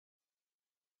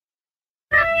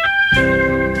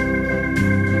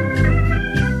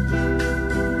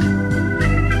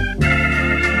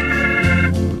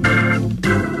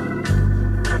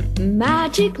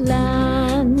magic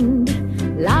land,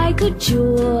 like a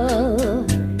jewel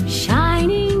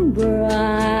shining bright.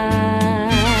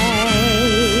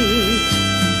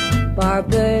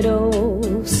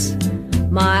 Barbados,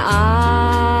 my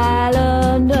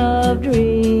island of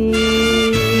dreams.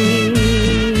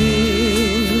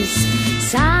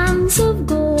 Sands of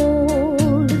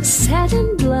gold set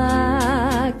in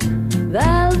black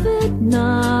velvet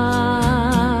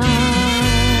night.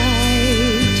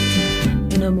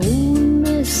 In a moon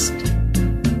mist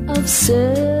of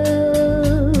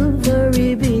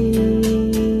silvery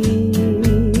beams,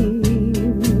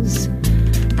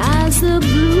 as the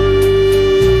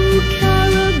blue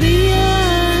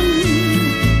Caribbean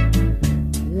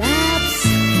laps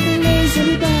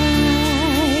lazily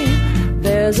by,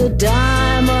 there's a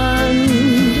diamond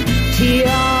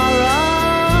tiara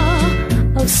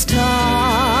of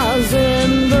stars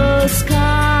in the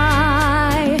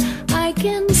sky. I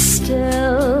can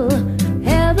still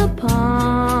hear the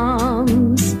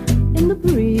palms in the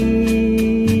breeze,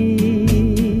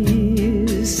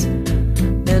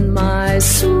 and my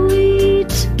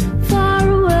sweet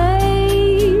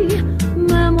faraway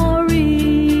memories.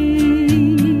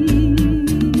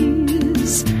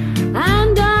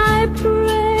 And I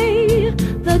pray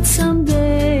that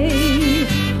someday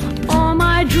all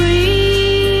my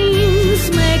dreams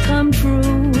may come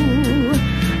true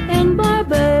in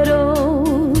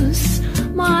Barbados,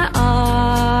 my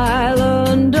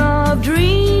island of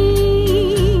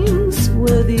dreams,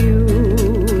 with you.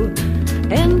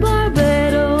 In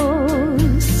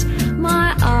Barbados,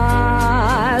 my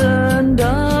island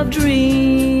of dreams.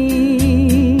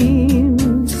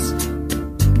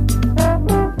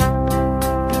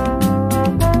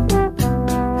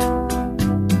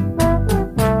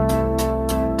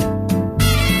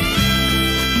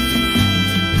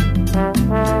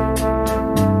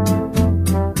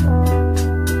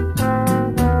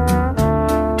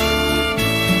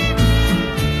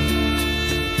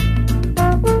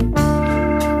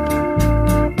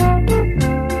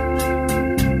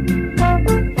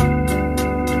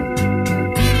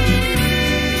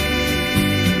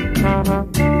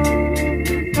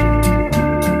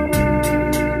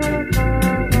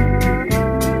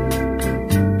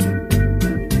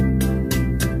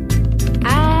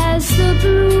 As the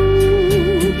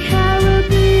blue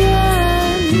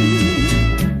Caribbean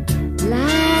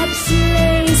laps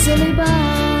lazily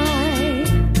by,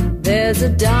 there's a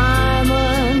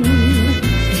diamond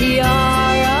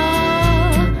tiara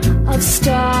of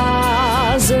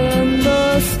stars in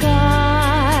the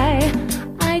sky.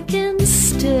 I can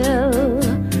still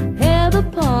hear the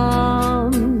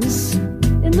palms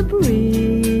in the breeze,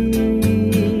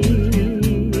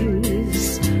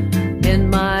 in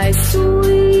my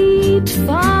sweet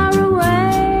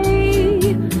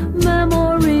faraway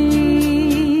memories.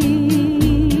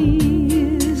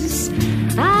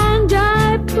 And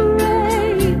I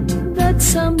pray that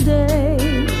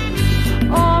someday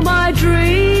all my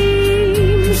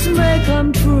dreams may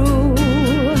come true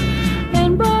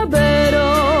in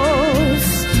Barbados,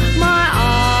 my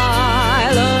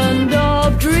island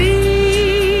of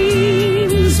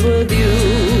dreams, with you.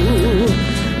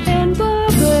 In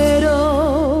Barbados,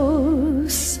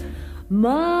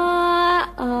 my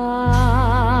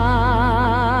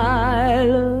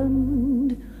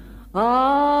island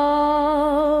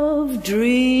of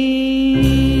dreams.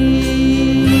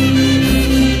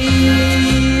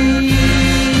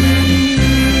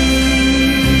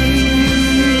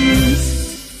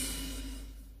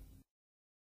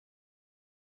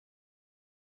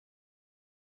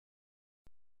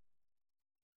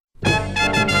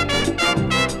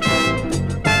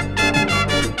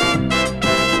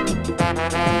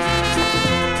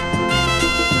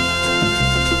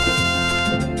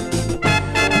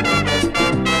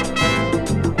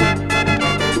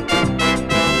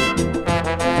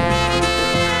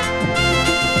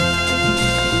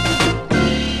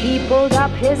 He pulled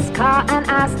up his car and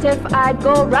asked if I'd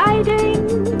go riding.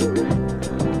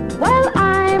 Well,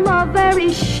 I'm a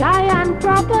very shy and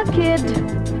proper kid.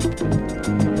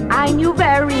 I knew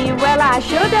very well I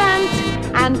shouldn't,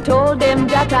 and told him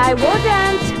that I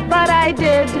wouldn't, but I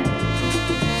did.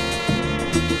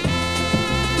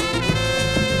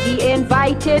 He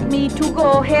invited me to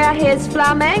go hear his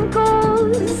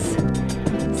flamencos,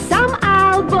 some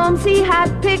albums he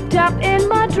had picked up in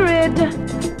Madrid.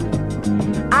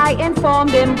 I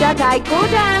informed him that I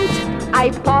couldn't,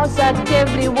 I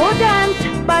positively wouldn't,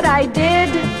 but I did.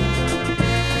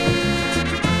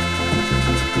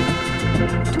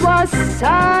 'Twas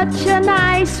such a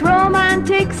nice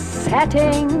romantic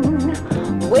setting,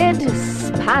 with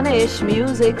Spanish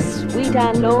music sweet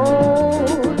and low.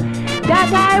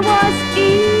 that I was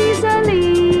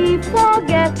easily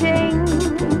forgetting,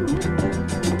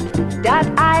 that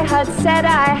I had said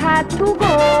I had to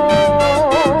go.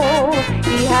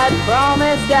 He had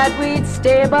promised that we'd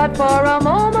stay but for a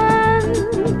moment,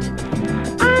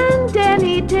 and then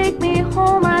he'd take me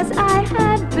home as I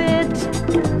had bid.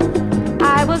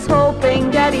 I was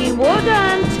hoping that he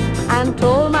wouldn't, and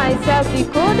told myself he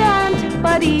couldn't,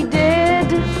 but he did.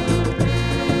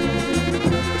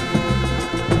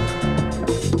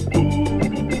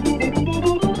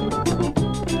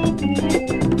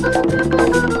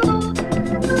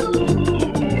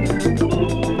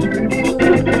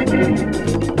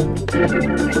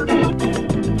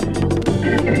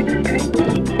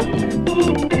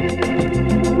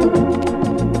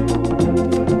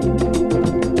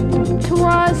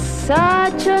 Twas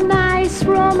such a nice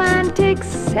romantic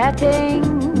setting,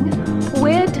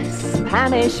 with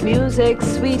Spanish music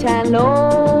sweet and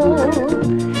low,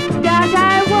 that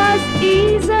I was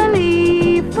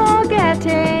easily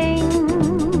forgetting,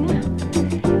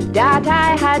 that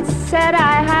I had said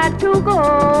I had to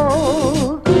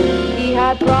go. He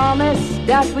had promised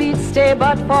that we'd stay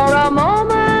but for a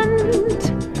moment,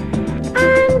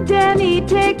 and then he'd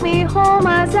take me home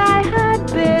as I had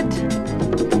bid.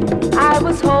 I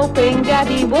was hoping that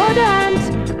he wouldn't,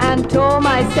 and told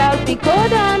myself he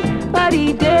couldn't, but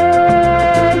he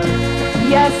did.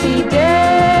 Yes, he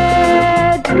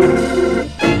did.